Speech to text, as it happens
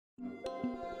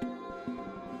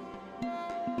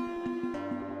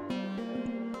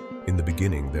In the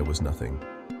beginning there was nothing.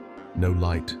 No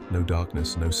light, no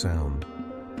darkness, no sound.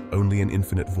 Only an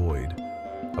infinite void,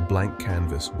 a blank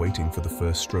canvas waiting for the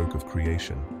first stroke of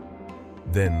creation.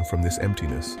 Then, from this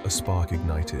emptiness, a spark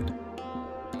ignited.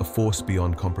 A force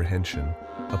beyond comprehension,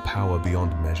 a power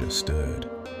beyond measure stirred.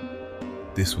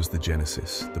 This was the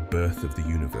genesis, the birth of the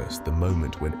universe, the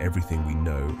moment when everything we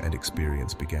know and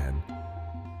experience began.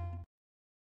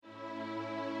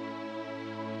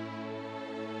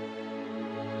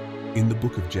 In the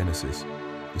book of Genesis,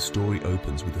 the story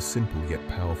opens with a simple yet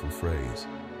powerful phrase.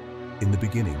 In the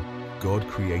beginning, God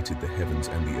created the heavens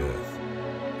and the earth.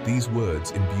 These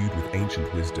words, imbued with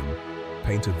ancient wisdom,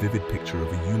 paint a vivid picture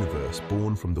of a universe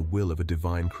born from the will of a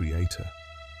divine creator.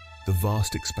 The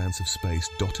vast expanse of space,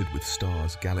 dotted with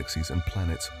stars, galaxies, and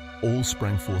planets, all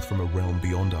sprang forth from a realm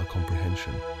beyond our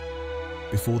comprehension.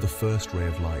 Before the first ray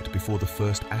of light, before the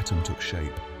first atom took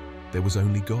shape, there was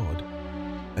only God,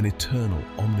 an eternal,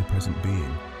 omnipresent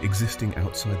being, existing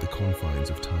outside the confines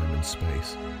of time and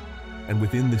space. And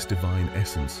within this divine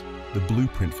essence, the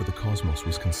blueprint for the cosmos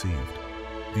was conceived.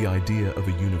 The idea of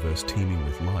a universe teeming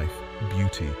with life,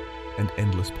 beauty, and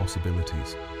endless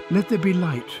possibilities. Let there be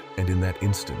light. And in that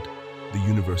instant, the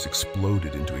universe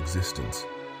exploded into existence.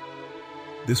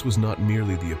 This was not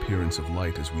merely the appearance of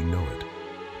light as we know it,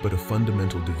 but a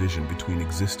fundamental division between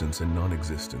existence and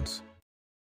non-existence.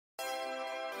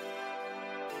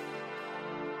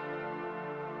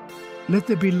 Let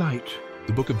there be light.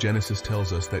 The book of Genesis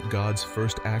tells us that God's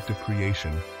first act of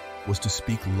creation was to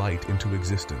speak light into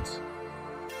existence.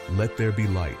 "Let there be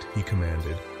light," he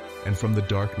commanded, and from the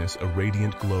darkness a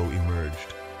radiant glow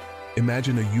emerged.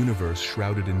 Imagine a universe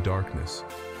shrouded in darkness,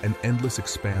 an endless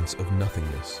expanse of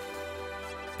nothingness.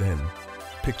 Then,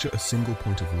 picture a single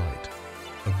point of light,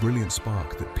 a brilliant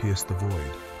spark that pierced the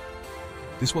void.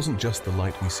 This wasn't just the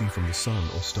light we see from the sun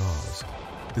or stars.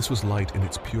 This was light in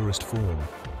its purest form,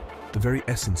 the very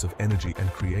essence of energy and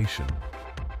creation.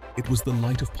 It was the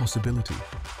light of possibility,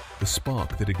 the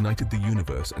spark that ignited the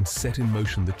universe and set in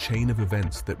motion the chain of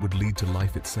events that would lead to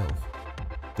life itself.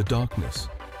 The darkness,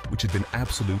 which had been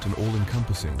absolute and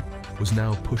all-encompassing, was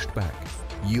now pushed back,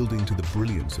 yielding to the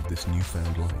brilliance of this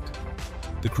newfound light.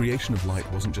 The creation of light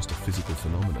wasn't just a physical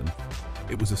phenomenon,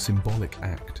 it was a symbolic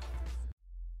act.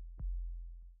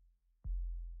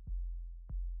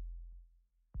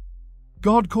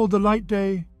 God called the light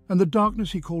day, and the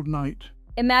darkness he called night.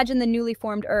 Imagine the newly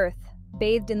formed earth,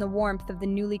 bathed in the warmth of the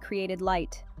newly created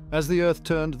light. As the earth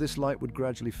turned, this light would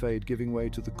gradually fade, giving way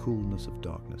to the coolness of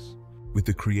darkness. With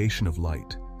the creation of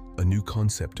light, a new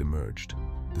concept emerged,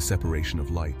 the separation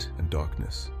of light and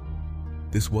darkness.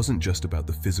 This wasn't just about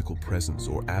the physical presence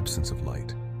or absence of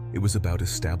light. It was about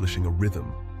establishing a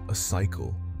rhythm, a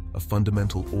cycle, a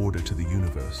fundamental order to the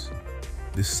universe.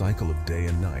 This cycle of day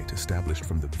and night, established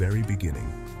from the very beginning,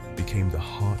 became the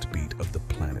heartbeat of the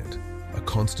planet, a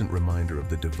constant reminder of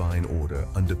the divine order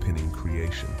underpinning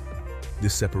creation.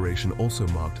 This separation also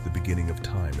marked the beginning of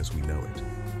time as we know it.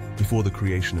 Before the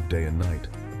creation of day and night,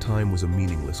 time was a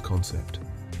meaningless concept.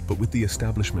 But with the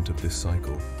establishment of this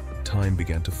cycle, time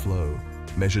began to flow,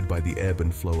 measured by the ebb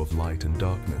and flow of light and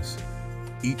darkness.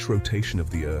 Each rotation of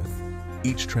the earth,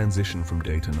 each transition from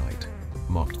day to night,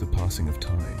 marked the passing of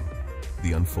time,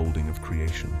 the unfolding of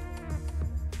creation.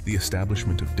 The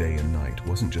establishment of day and night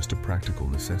wasn't just a practical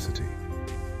necessity.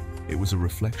 It was a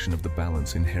reflection of the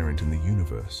balance inherent in the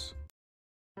universe.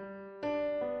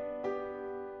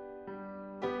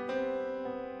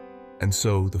 And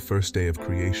so, the first day of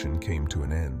creation came to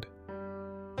an end.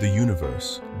 The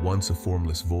universe, once a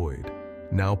formless void,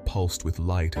 now pulsed with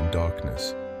light and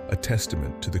darkness, a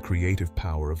testament to the creative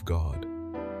power of God.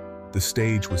 The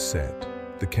stage was set,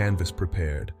 the canvas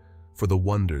prepared, for the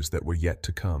wonders that were yet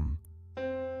to come.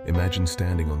 Imagine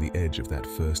standing on the edge of that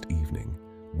first evening,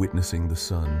 witnessing the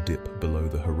sun dip below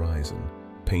the horizon,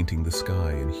 painting the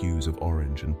sky in hues of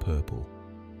orange and purple.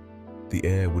 The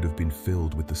air would have been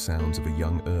filled with the sounds of a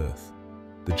young earth,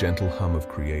 the gentle hum of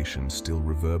creation still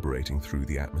reverberating through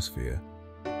the atmosphere.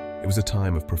 It was a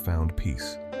time of profound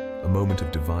peace, a moment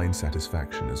of divine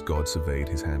satisfaction as God surveyed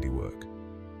his handiwork.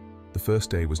 The first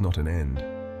day was not an end,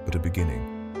 but a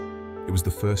beginning. It was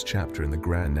the first chapter in the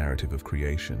grand narrative of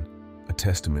creation, a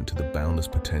testament to the boundless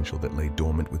potential that lay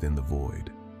dormant within the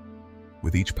void.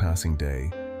 With each passing day,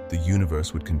 the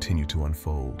universe would continue to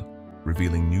unfold,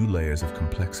 revealing new layers of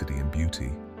complexity and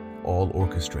beauty, all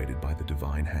orchestrated by the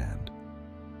divine hand.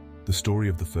 The story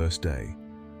of the first day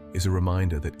is a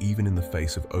reminder that even in the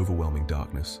face of overwhelming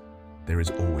darkness, there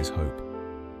is always hope.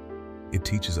 It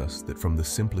teaches us that from the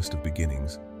simplest of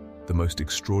beginnings, the most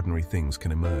extraordinary things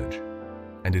can emerge.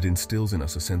 and it instills in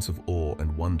us a sense of awe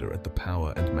and wonder at the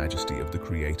power and majesty of the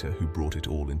Creator who brought it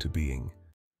all into being.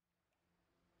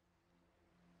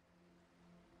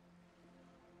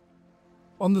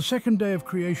 On the second day of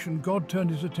creation, God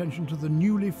turned his attention to the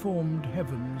newly formed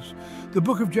heavens. The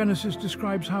book of Genesis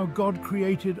describes how God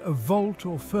created a vault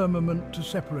or firmament to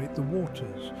separate the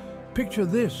waters. Picture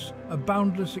this, a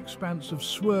boundless expanse of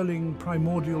swirling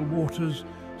primordial waters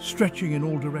stretching in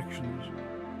all directions.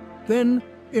 Then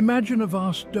imagine a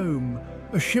vast dome,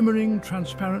 a shimmering,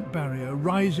 transparent barrier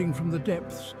rising from the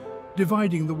depths,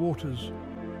 dividing the waters.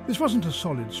 This wasn't a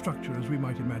solid structure as we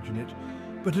might imagine it,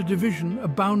 but a division, a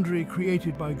boundary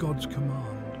created by God's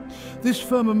command. This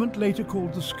firmament, later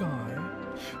called the sky,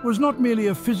 was not merely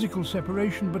a physical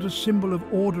separation, but a symbol of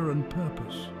order and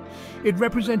purpose. It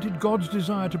represented God's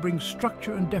desire to bring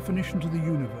structure and definition to the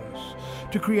universe,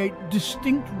 to create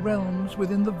distinct realms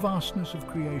within the vastness of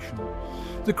creation.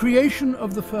 The creation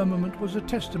of the firmament was a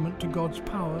testament to God's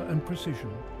power and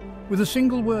precision. With a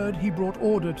single word, he brought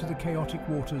order to the chaotic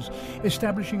waters,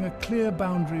 establishing a clear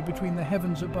boundary between the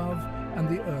heavens above and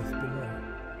the earth below.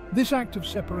 This act of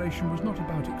separation was not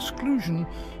about exclusion,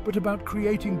 but about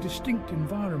creating distinct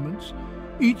environments,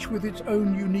 each with its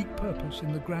own unique purpose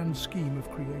in the grand scheme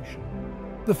of creation.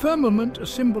 The firmament, a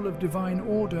symbol of divine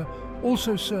order,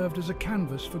 also served as a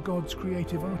canvas for God's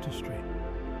creative artistry.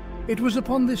 It was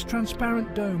upon this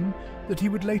transparent dome that he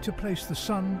would later place the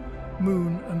sun,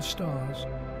 moon, and stars,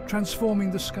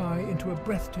 transforming the sky into a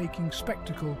breathtaking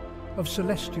spectacle of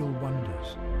celestial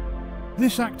wonders.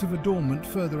 This act of adornment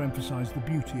further emphasized the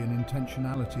beauty and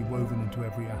intentionality woven into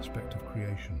every aspect of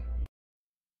creation.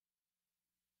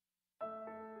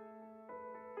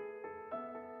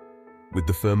 With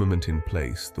the firmament in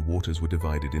place, the waters were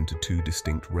divided into two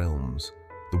distinct realms,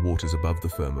 the waters above the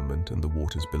firmament and the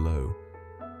waters below.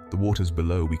 The waters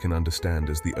below we can understand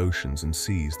as the oceans and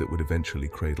seas that would eventually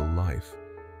cradle life.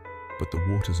 But the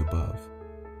waters above,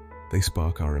 they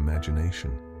spark our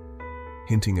imagination,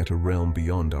 hinting at a realm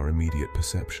beyond our immediate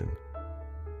perception.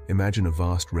 Imagine a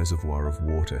vast reservoir of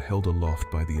water held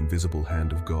aloft by the invisible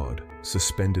hand of God,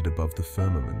 suspended above the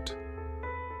firmament.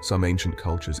 Some ancient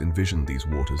cultures envisioned these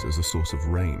waters as a source of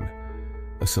rain,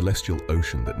 a celestial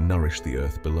ocean that nourished the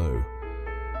earth below.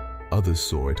 Others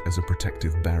saw it as a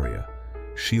protective barrier,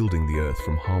 shielding the earth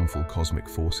from harmful cosmic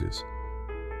forces.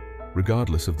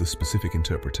 Regardless of the specific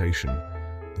interpretation,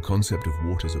 the concept of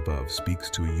waters above speaks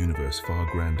to a universe far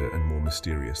grander and more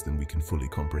mysterious than we can fully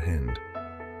comprehend.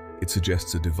 It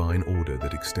suggests a divine order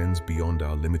that extends beyond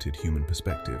our limited human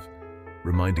perspective,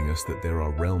 reminding us that there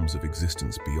are realms of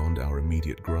existence beyond our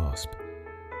immediate grasp.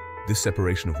 This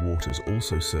separation of waters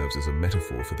also serves as a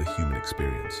metaphor for the human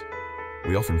experience.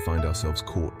 We often find ourselves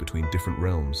caught between different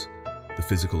realms, the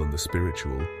physical and the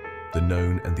spiritual, the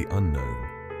known and the unknown,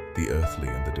 the earthly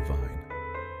and the divine.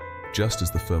 Just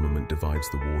as the firmament divides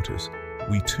the waters,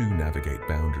 we too navigate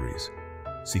boundaries,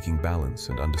 seeking balance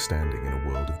and understanding in a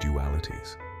world of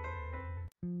dualities.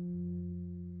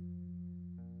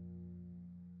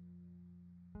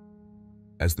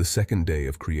 As the second day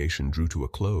of creation drew to a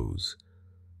close,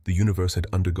 the universe had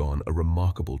undergone a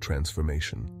remarkable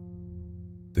transformation.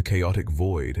 The chaotic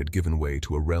void had given way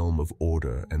to a realm of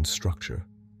order and structure.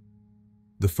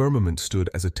 The firmament stood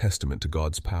as a testament to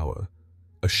God's power,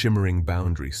 a shimmering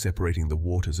boundary separating the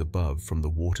waters above from the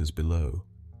waters below.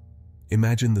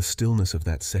 Imagine the stillness of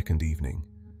that second evening.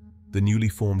 The newly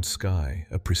formed sky,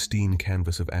 a pristine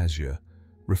canvas of azure,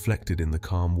 reflected in the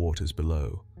calm waters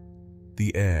below.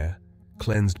 The air,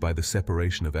 cleansed by the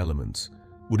separation of elements,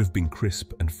 would have been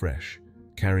crisp and fresh,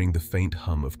 carrying the faint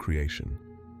hum of creation.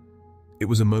 It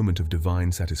was a moment of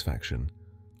divine satisfaction,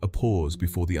 a pause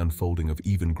before the unfolding of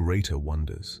even greater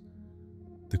wonders.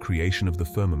 The creation of the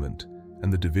firmament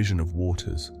and the division of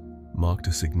waters marked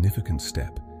a significant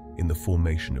step in the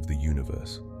formation of the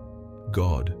universe.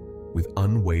 God, with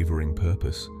unwavering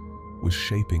purpose, was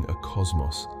shaping a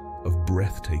cosmos of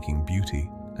breathtaking beauty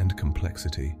and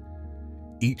complexity.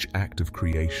 Each act of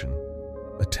creation,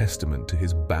 a testament to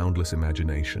his boundless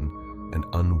imagination and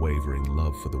unwavering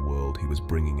love for the world he was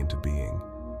bringing into being.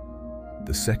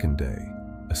 The second day,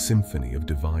 a symphony of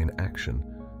divine action,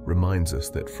 reminds us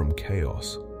that from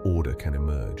chaos, order can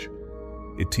emerge.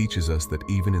 It teaches us that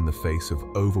even in the face of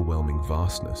overwhelming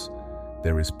vastness,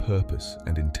 there is purpose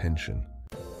and intention.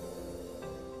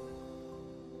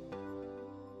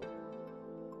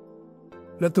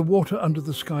 Let the water under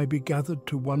the sky be gathered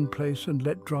to one place and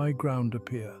let dry ground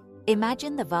appear.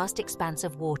 Imagine the vast expanse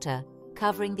of water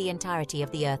covering the entirety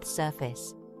of the Earth's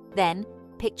surface. Then,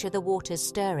 picture the waters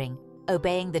stirring,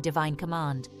 obeying the divine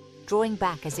command, drawing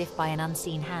back as if by an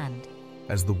unseen hand.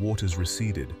 As the waters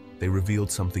receded, They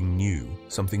revealed something new,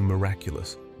 something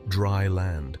miraculous, dry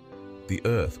land. The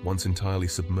earth, once entirely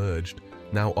submerged,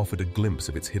 now offered a glimpse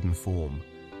of its hidden form.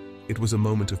 It was a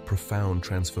moment of profound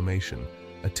transformation,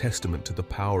 a testament to the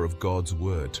power of God's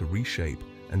word to reshape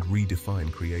and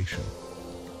redefine creation.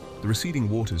 The receding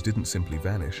waters didn't simply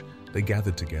vanish, they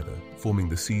gathered together, forming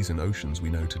the seas and oceans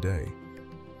we know today.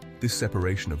 This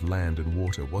separation of land and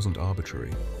water wasn't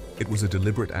arbitrary. It was a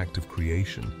deliberate act of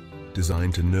creation,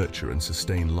 designed to nurture and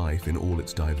sustain life in all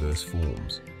its diverse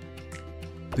forms.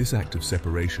 This act of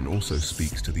separation also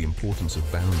speaks to the importance of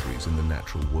boundaries in the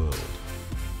natural world.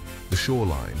 The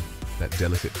shoreline, that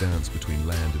delicate dance between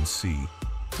land and sea,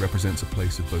 represents a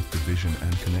place of both division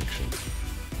and connection.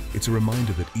 It's a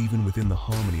reminder that even within the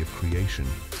harmony of creation,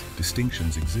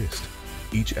 distinctions exist,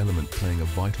 each element playing a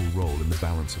vital role in the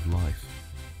balance of life.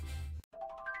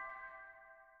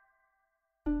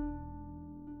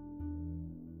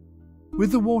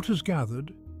 With the waters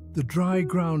gathered, the dry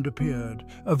ground appeared,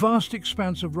 a vast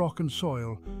expanse of rock and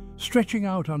soil, stretching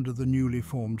out under the newly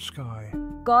formed sky.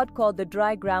 God called the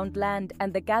dry ground land,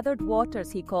 and the gathered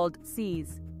waters he called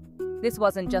seas. This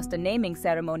wasn't just a naming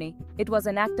ceremony, it was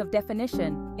an act of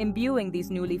definition, imbuing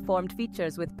these newly formed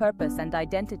features with purpose and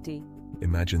identity.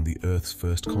 Imagine the Earth's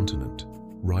first continent,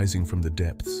 rising from the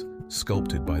depths,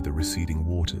 sculpted by the receding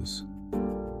waters.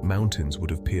 Mountains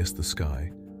would have pierced the sky,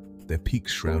 their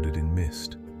peaks shrouded in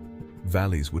mist.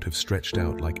 Valleys would have stretched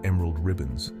out like emerald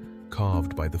ribbons,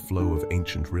 carved by the flow of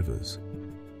ancient rivers.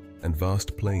 And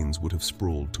vast plains would have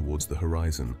sprawled towards the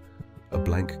horizon, a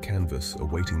blank canvas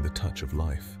awaiting the touch of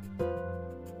life.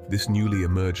 This newly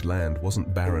emerged land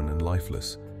wasn't barren and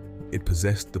lifeless. It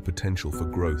possessed the potential for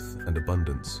growth and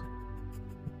abundance.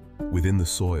 Within the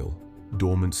soil,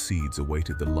 dormant seeds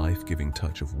awaited the life-giving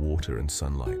touch of water and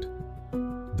sunlight.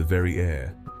 The very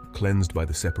air, cleansed by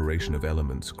the separation of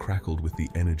elements, crackled with the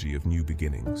energy of new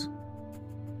beginnings.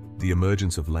 The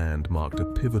emergence of land marked a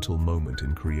pivotal moment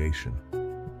in creation,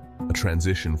 a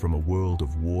transition from a world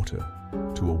of water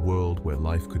to a world where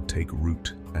life could take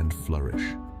root and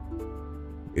flourish.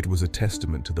 It was a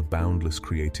testament to the boundless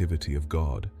creativity of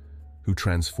God, who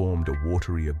transformed a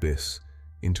watery abyss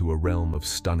into a realm of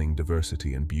stunning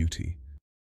diversity and beauty.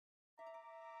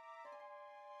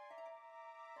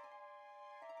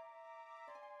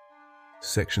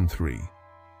 Section 3.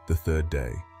 The third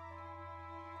day.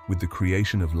 With the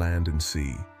creation of land and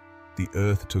sea, the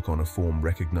earth took on a form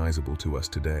recognizable to us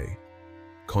today.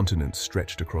 Continents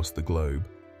stretched across the globe,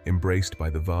 embraced by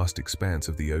the vast expanse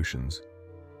of the oceans.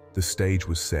 The stage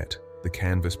was set, the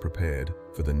canvas prepared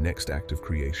for the next act of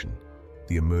creation,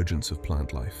 the emergence of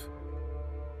plant life.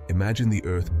 Imagine the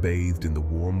earth bathed in the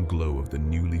warm glow of the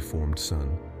newly formed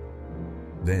sun.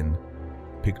 Then,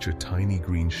 picture tiny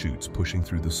green shoots pushing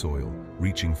through the soil,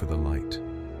 reaching for the light.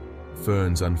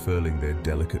 Ferns unfurling their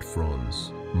delicate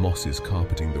fronds, mosses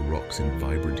carpeting the rocks in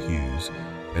vibrant hues,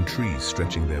 and trees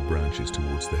stretching their branches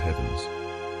towards the heavens.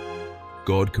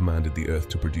 God commanded the earth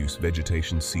to produce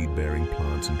vegetation, seed-bearing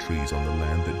plants and trees on the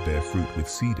land that bear fruit with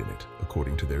seed in it,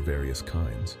 according to their various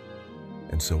kinds.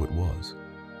 And so it was.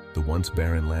 The once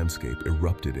barren landscape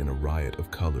erupted in a riot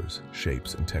of colors,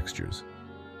 shapes, and textures.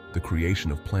 The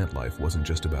creation of plant life wasn't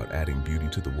just about adding beauty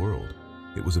to the world.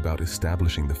 It was about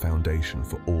establishing the foundation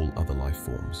for all other life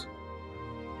forms.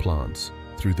 Plants,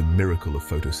 through the miracle of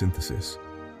photosynthesis,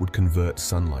 would convert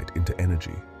sunlight into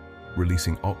energy,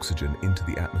 releasing oxygen into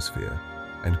the atmosphere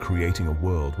and creating a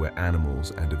world where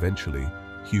animals and eventually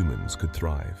humans could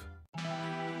thrive.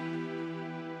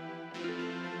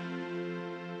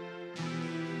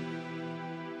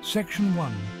 Section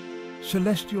 1.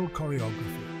 Celestial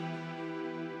Choreography.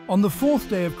 On the fourth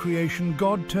day of creation,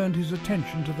 God turned his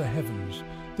attention to the heavens.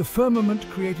 The firmament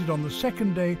created on the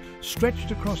second day stretched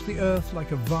across the earth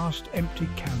like a vast empty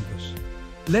canvas.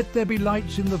 Let there be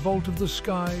lights in the vault of the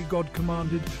sky, God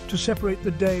commanded, to separate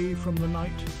the day from the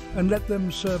night, and let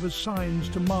them serve as signs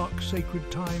to mark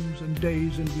sacred times and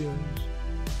days and years.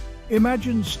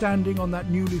 Imagine standing on that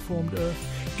newly formed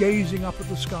earth, gazing up at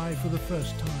the sky for the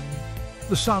first time.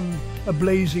 The sun, a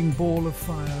blazing ball of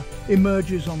fire,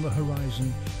 emerges on the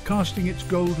horizon, casting its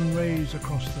golden rays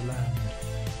across the land.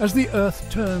 As the earth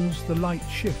turns, the light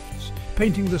shifts,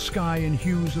 painting the sky in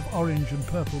hues of orange and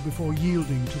purple before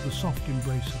yielding to the soft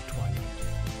embrace of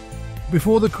twilight.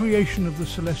 Before the creation of the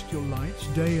celestial lights,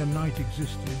 day and night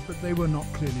existed, but they were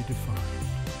not clearly defined.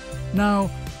 Now,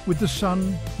 with the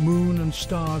sun, moon and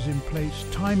stars in place,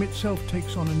 time itself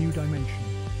takes on a new dimension.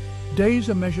 Days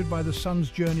are measured by the sun's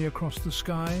journey across the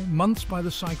sky, months by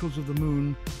the cycles of the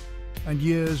moon, and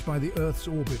years by the Earth's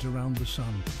orbit around the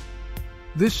sun.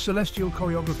 This celestial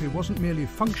choreography wasn't merely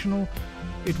functional,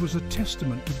 it was a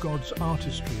testament to God's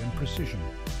artistry and precision.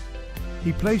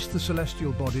 He placed the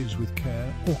celestial bodies with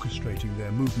care, orchestrating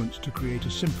their movements to create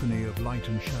a symphony of light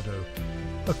and shadow,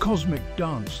 a cosmic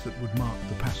dance that would mark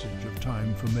the passage of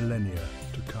time for millennia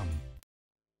to come.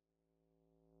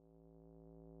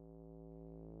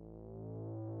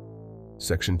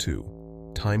 Section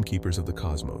 2. Timekeepers of the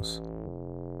Cosmos.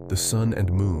 The sun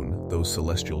and moon, those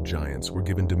celestial giants, were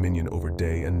given dominion over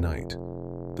day and night.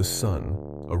 The sun,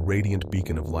 a radiant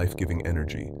beacon of life-giving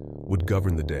energy, would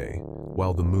govern the day,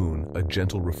 while the moon, a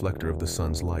gentle reflector of the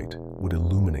sun's light, would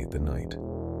illuminate the night.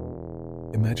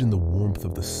 Imagine the warmth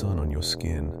of the sun on your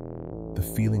skin, the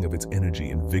feeling of its energy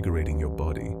invigorating your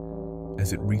body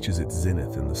as it reaches its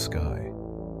zenith in the sky.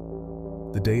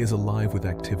 The day is alive with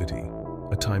activity,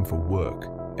 a time for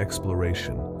work,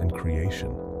 exploration, and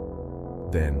creation.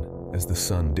 Then, as the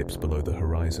sun dips below the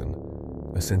horizon,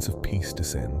 a sense of peace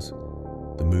descends.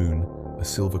 The moon, a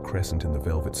silver crescent in the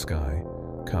velvet sky,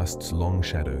 casts long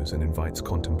shadows and invites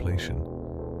contemplation.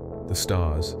 The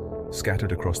stars,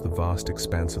 scattered across the vast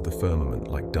expanse of the firmament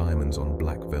like diamonds on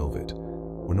black velvet,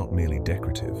 were not merely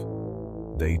decorative.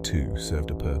 They too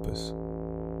served a purpose.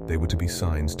 They were to be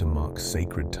signs to mark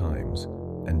sacred times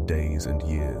and days and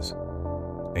years.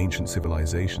 Ancient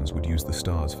civilizations would use the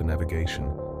stars for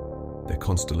navigation, their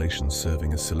constellations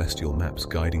serving as celestial maps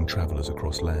guiding travelers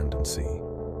across land and sea.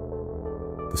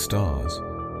 The stars,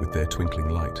 with their twinkling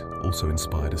light, also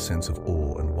inspired a sense of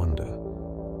awe and wonder.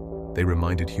 They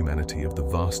reminded humanity of the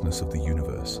vastness of the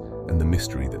universe and the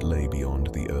mystery that lay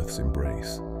beyond the Earth's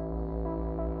embrace.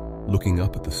 Looking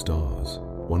up at the stars,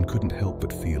 one couldn't help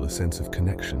but feel a sense of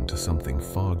connection to something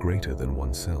far greater than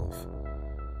oneself.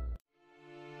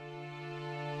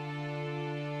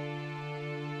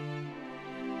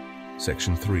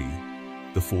 Section 3.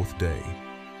 The Fourth Day.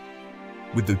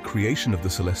 With the creation of the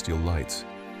celestial lights,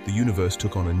 the universe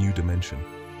took on a new dimension.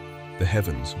 The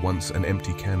heavens, once an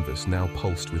empty canvas, now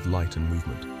pulsed with light and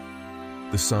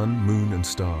movement. The sun, moon, and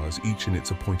stars, each in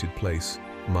its appointed place,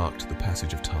 marked the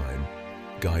passage of time,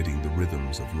 guiding the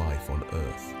rhythms of life on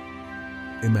Earth.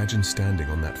 Imagine standing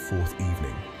on that fourth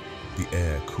evening, the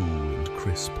air cool and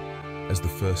crisp, as the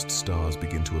first stars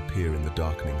begin to appear in the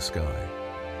darkening sky.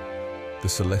 The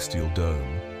celestial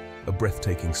dome, a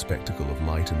breathtaking spectacle of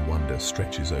light and wonder,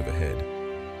 stretches overhead,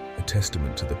 a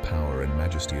testament to the power and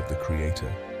majesty of the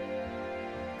Creator.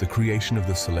 The creation of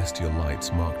the celestial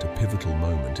lights marked a pivotal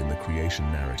moment in the creation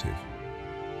narrative.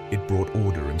 It brought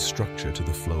order and structure to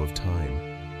the flow of time,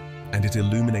 and it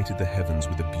illuminated the heavens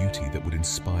with a beauty that would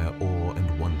inspire awe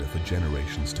and wonder for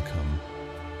generations to come.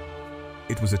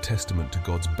 It was a testament to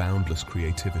God's boundless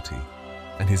creativity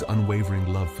and His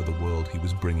unwavering love for the world He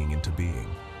was bringing into being.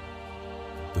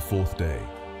 The fourth day,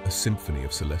 a symphony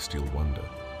of celestial wonder,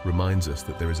 reminds us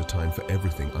that there is a time for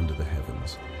everything under the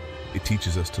heavens. It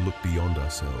teaches us to look beyond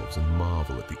ourselves and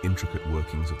marvel at the intricate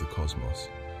workings of the cosmos.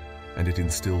 And it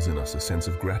instills in us a sense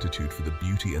of gratitude for the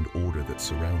beauty and order that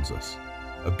surrounds us,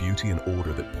 a beauty and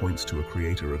order that points to a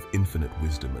Creator of infinite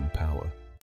wisdom and power.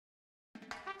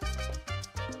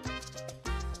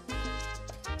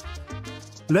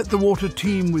 Let the water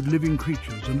teem with living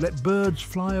creatures, and let birds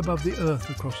fly above the earth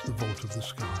across the vault of the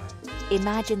sky.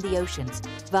 Imagine the oceans,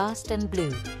 vast and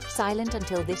blue, silent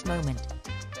until this moment.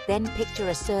 Then picture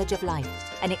a surge of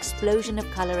life, an explosion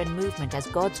of color and movement as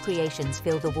God's creations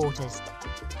fill the waters.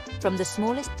 From the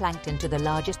smallest plankton to the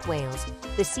largest whales,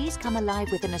 the seas come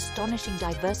alive with an astonishing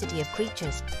diversity of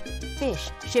creatures. Fish,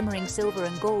 shimmering silver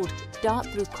and gold, dart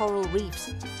through coral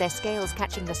reefs, their scales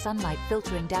catching the sunlight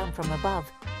filtering down from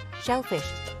above. Shellfish,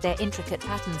 their intricate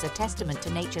patterns a testament to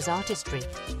nature's artistry,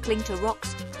 cling to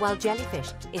rocks, while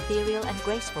jellyfish, ethereal and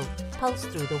graceful, pulse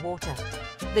through the water.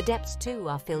 The depths too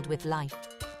are filled with life.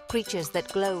 Creatures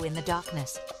that glow in the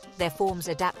darkness, their forms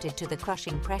adapted to the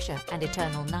crushing pressure and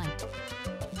eternal night.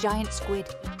 Giant squid,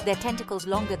 their tentacles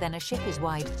longer than a ship is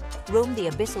wide, roam the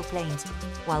abyssal plains,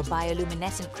 while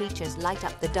bioluminescent creatures light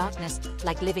up the darkness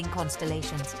like living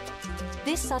constellations.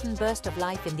 This sudden burst of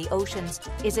life in the oceans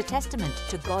is a testament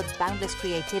to God's boundless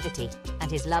creativity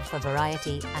and His love for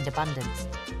variety and abundance.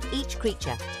 Each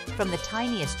creature, from the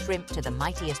tiniest shrimp to the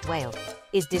mightiest whale,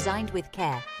 is designed with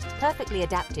care, perfectly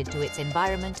adapted to its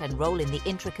environment and role in the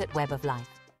intricate web of life.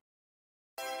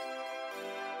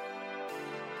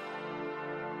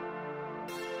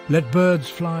 Let birds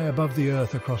fly above the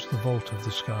earth across the vault of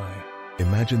the sky.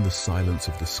 Imagine the silence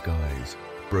of the skies,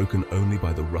 broken only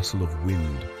by the rustle of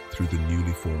wind through the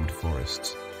newly formed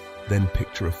forests. Then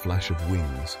picture a flash of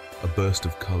wings, a burst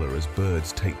of color as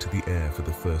birds take to the air for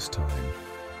the first time.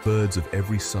 Birds of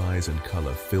every size and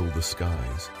color fill the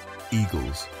skies.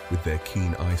 Eagles, with their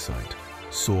keen eyesight,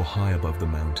 soar high above the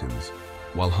mountains,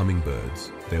 while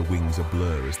hummingbirds, their wings a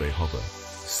blur as they hover,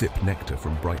 sip nectar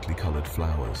from brightly colored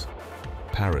flowers.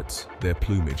 Parrots, their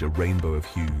plumage a rainbow of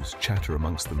hues, chatter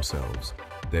amongst themselves,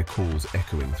 their calls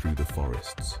echoing through the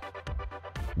forests.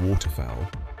 Waterfowl,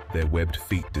 their webbed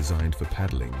feet designed for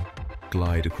paddling,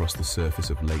 glide across the surface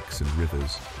of lakes and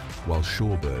rivers, while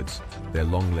shorebirds, their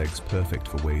long legs perfect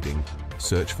for wading,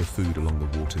 search for food along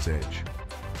the water's edge.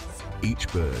 Each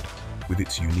bird, with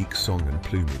its unique song and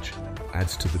plumage,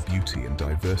 adds to the beauty and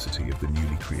diversity of the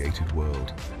newly created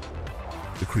world.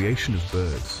 The creation of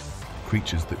birds,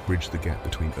 creatures that bridge the gap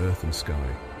between earth and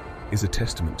sky, is a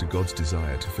testament to God's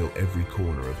desire to fill every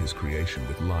corner of His creation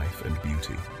with life and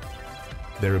beauty.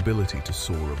 Their ability to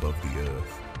soar above the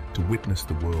earth, to witness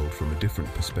the world from a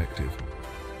different perspective,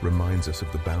 reminds us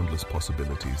of the boundless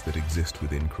possibilities that exist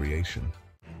within creation.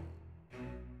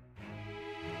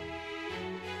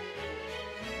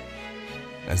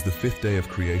 As the fifth day of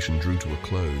creation drew to a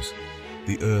close,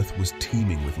 the earth was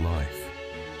teeming with life.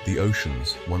 The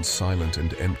oceans, once silent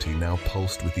and empty, now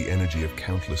pulsed with the energy of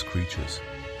countless creatures.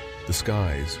 The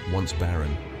skies, once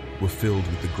barren, were filled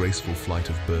with the graceful flight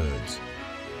of birds.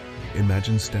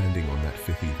 Imagine standing on that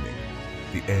fifth evening,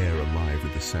 the air alive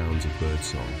with the sounds of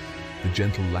birdsong, the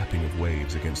gentle lapping of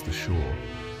waves against the shore,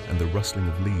 and the rustling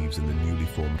of leaves in the newly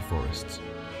formed forests.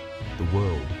 The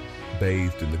world,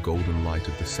 bathed in the golden light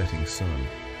of the setting sun,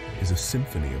 is a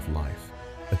symphony of life,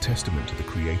 a testament to the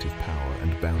creative power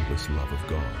and boundless love of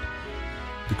God.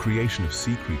 The creation of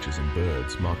sea creatures and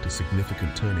birds marked a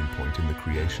significant turning point in the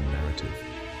creation narrative.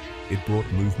 It brought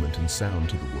movement and sound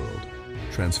to the world,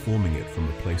 transforming it from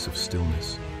a place of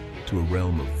stillness to a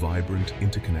realm of vibrant,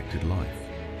 interconnected life.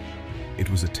 It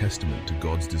was a testament to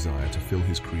God's desire to fill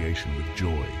His creation with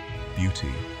joy,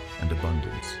 beauty, and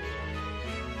abundance.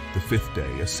 The fifth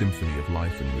day, a symphony of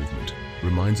life and movement,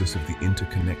 reminds us of the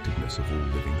interconnectedness of all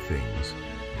living things.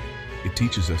 It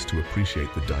teaches us to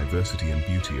appreciate the diversity and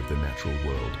beauty of the natural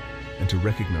world and to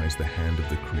recognize the hand of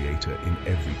the Creator in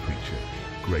every creature,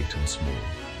 great and small.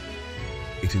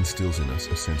 It instills in us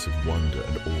a sense of wonder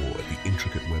and awe at the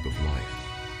intricate web of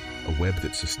life, a web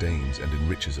that sustains and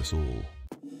enriches us all.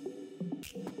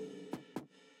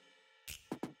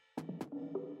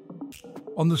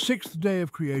 On the sixth day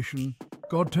of creation,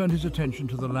 God turned His attention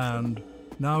to the land,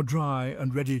 now dry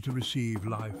and ready to receive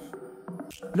life.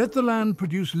 Let the land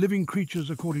produce living creatures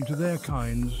according to their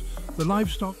kinds, the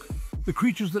livestock, the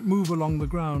creatures that move along the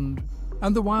ground,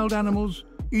 and the wild animals,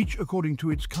 each according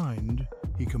to its kind,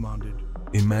 He commanded.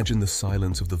 Imagine the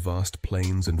silence of the vast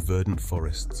plains and verdant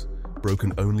forests,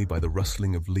 broken only by the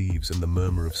rustling of leaves and the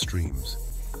murmur of streams.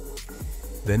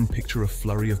 Then picture a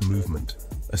flurry of movement,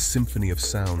 a symphony of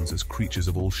sounds as creatures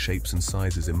of all shapes and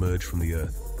sizes emerge from the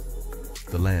earth.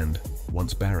 The land,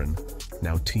 once barren,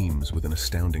 now teems with an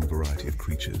astounding variety of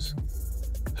creatures.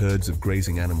 Herds of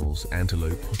grazing animals,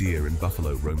 antelope, deer, and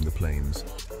buffalo roam the plains,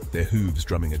 their hooves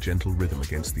drumming a gentle rhythm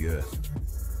against the earth.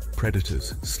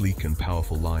 Predators, sleek and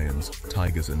powerful lions,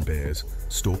 tigers, and bears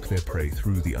stalk their prey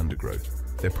through the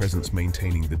undergrowth, their presence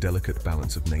maintaining the delicate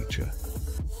balance of nature.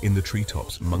 In the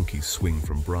treetops, monkeys swing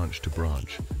from branch to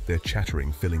branch, their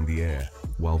chattering filling the air,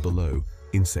 while below,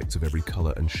 insects of every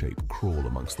color and shape crawl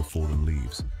amongst the fallen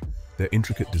leaves. Their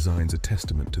intricate designs a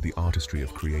testament to the artistry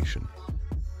of creation.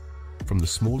 From the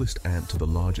smallest ant to the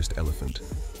largest elephant,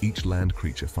 each land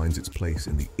creature finds its place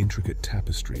in the intricate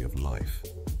tapestry of life.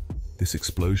 This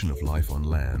explosion of life on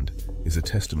land is a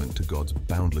testament to God's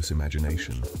boundless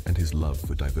imagination and His love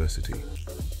for diversity.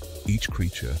 Each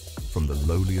creature, from the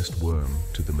lowliest worm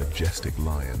to the majestic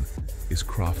lion, is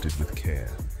crafted with care,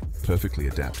 perfectly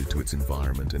adapted to its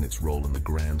environment and its role in the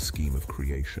grand scheme of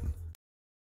creation.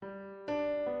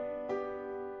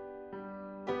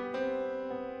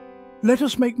 Let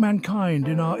us make mankind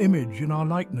in our image, in our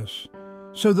likeness,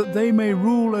 so that they may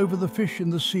rule over the fish in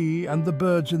the sea and the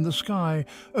birds in the sky,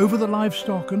 over the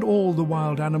livestock and all the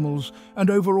wild animals,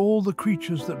 and over all the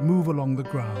creatures that move along the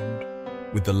ground.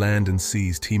 With the land and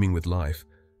seas teeming with life,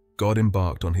 God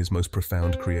embarked on His most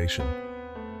profound creation.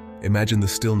 Imagine the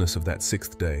stillness of that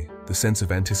sixth day, the sense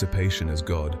of anticipation as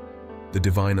God, the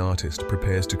divine artist,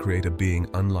 prepares to create a being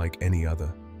unlike any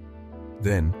other.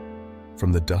 Then,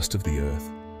 from the dust of the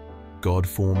earth, God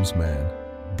forms man,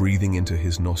 breathing into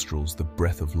his nostrils the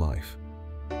breath of life.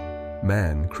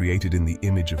 Man, created in the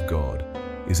image of God,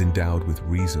 is endowed with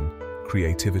reason,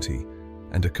 creativity,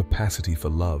 and a capacity for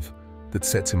love that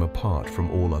sets him apart from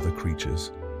all other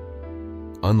creatures.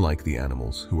 Unlike the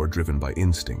animals, who are driven by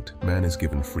instinct, man is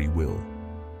given free will,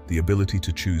 the ability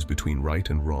to choose between right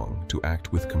and wrong, to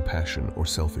act with compassion or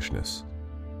selfishness.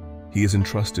 He is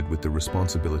entrusted with the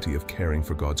responsibility of caring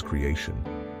for God's creation,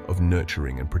 of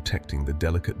nurturing and protecting the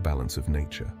delicate balance of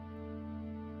nature.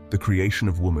 The creation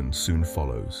of woman soon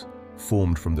follows,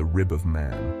 formed from the rib of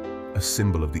man, a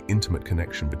symbol of the intimate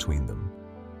connection between them.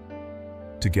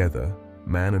 Together,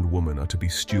 man and woman are to be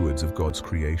stewards of God's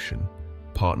creation,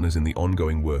 partners in the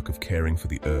ongoing work of caring for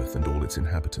the earth and all its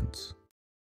inhabitants.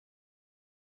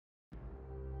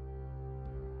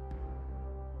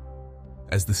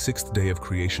 As the sixth day of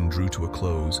creation drew to a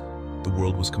close, the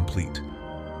world was complete.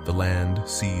 The land,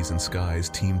 seas, and skies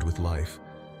teemed with life,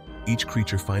 each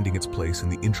creature finding its place in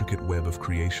the intricate web of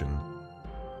creation.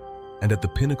 And at the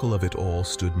pinnacle of it all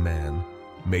stood man,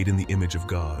 made in the image of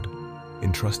God,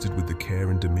 entrusted with the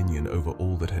care and dominion over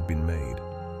all that had been made.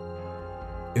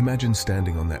 Imagine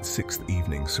standing on that sixth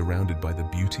evening surrounded by the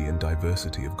beauty and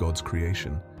diversity of God's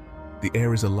creation. The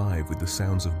air is alive with the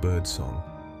sounds of birdsong,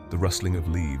 the rustling of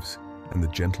leaves, and the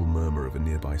gentle murmur of a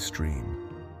nearby stream.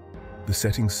 The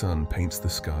setting sun paints the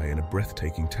sky in a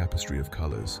breathtaking tapestry of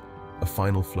colors, a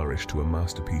final flourish to a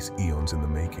masterpiece eons in the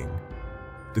making.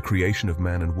 The creation of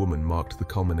man and woman marked the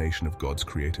culmination of God's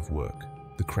creative work,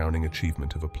 the crowning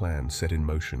achievement of a plan set in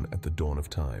motion at the dawn of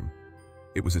time.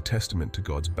 It was a testament to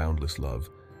God's boundless love,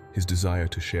 his desire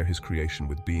to share his creation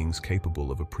with beings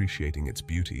capable of appreciating its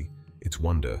beauty, its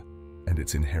wonder, and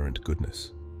its inherent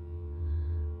goodness.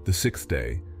 The sixth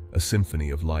day, a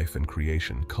symphony of life and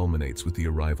creation, culminates with the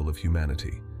arrival of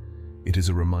humanity. It is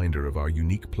a reminder of our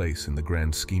unique place in the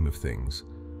grand scheme of things,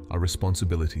 our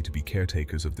responsibility to be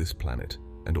caretakers of this planet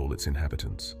and all its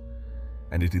inhabitants.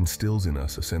 And it instills in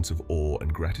us a sense of awe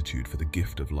and gratitude for the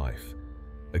gift of life,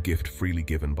 a gift freely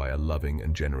given by a loving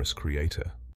and generous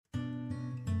Creator.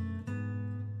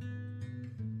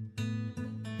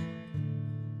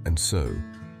 And so,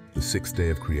 the sixth day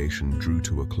of creation drew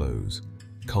to a close,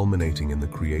 culminating in the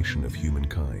creation of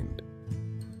humankind.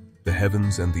 The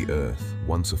heavens and the earth,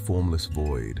 once a formless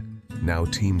void, now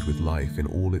teemed with life in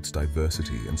all its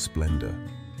diversity and splendor.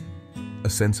 A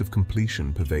sense of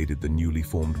completion pervaded the newly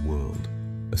formed world,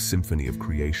 a symphony of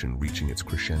creation reaching its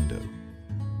crescendo.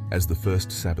 As the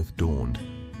first Sabbath dawned,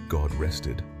 God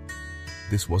rested.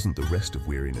 This wasn't the rest of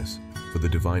weariness, for the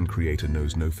divine Creator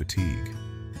knows no fatigue.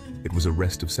 It was a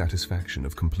rest of satisfaction,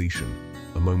 of completion,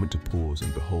 a moment to pause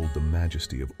and behold the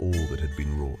majesty of all that had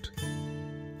been wrought.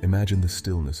 Imagine the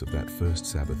stillness of that first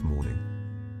Sabbath morning.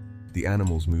 The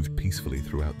animals moved peacefully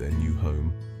throughout their new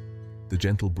home. The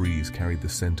gentle breeze carried the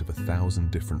scent of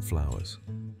 1,000 different flowers.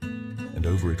 And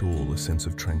over it all, a sense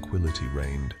of tranquility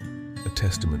reigned, a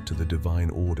testament to the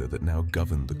divine order that now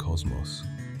governed the cosmos.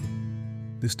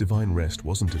 This divine rest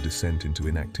wasn't a descent into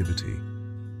inactivity,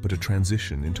 but a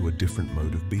transition into a different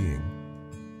mode of being.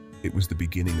 It was the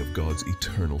beginning of God's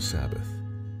eternal Sabbath,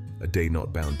 a day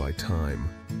not bound by time,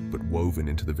 but woven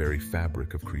into the very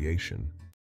fabric of creation.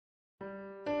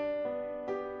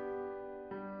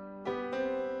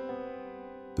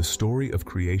 The story of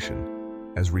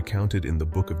creation, as recounted in the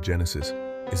book of Genesis,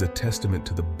 is a testament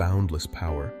to the boundless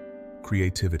power,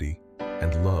 creativity,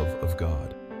 and love of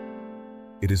God.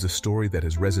 It is a story that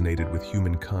has resonated with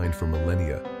humankind for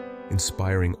millennia,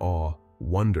 inspiring awe,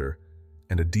 wonder,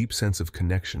 and a deep sense of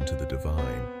connection to the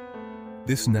divine.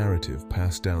 This narrative,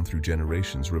 passed down through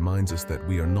generations, reminds us that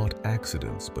we are not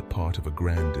accidents but part of a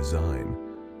grand design,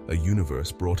 a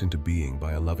universe brought into being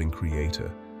by a loving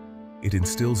Creator. It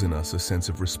instills in us a sense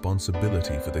of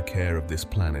responsibility for the care of this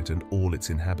planet and all its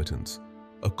inhabitants,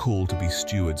 a call to be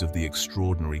stewards of the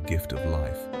extraordinary gift of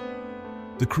life.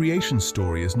 The creation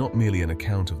story is not merely an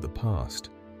account of the past.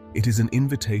 It is an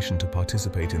invitation to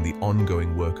participate in the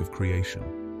ongoing work of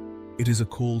creation. It is a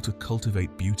call to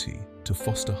cultivate beauty, to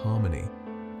foster harmony,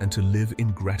 and to live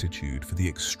in gratitude for the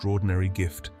extraordinary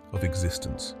gift of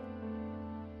existence.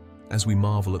 As we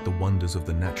marvel at the wonders of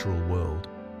the natural world,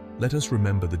 let us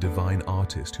remember the divine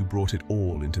artist who brought it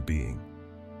all into being.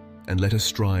 And let us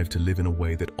strive to live in a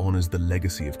way that honors the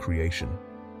legacy of creation,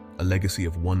 a legacy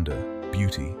of wonder,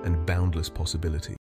 beauty, and boundless possibility.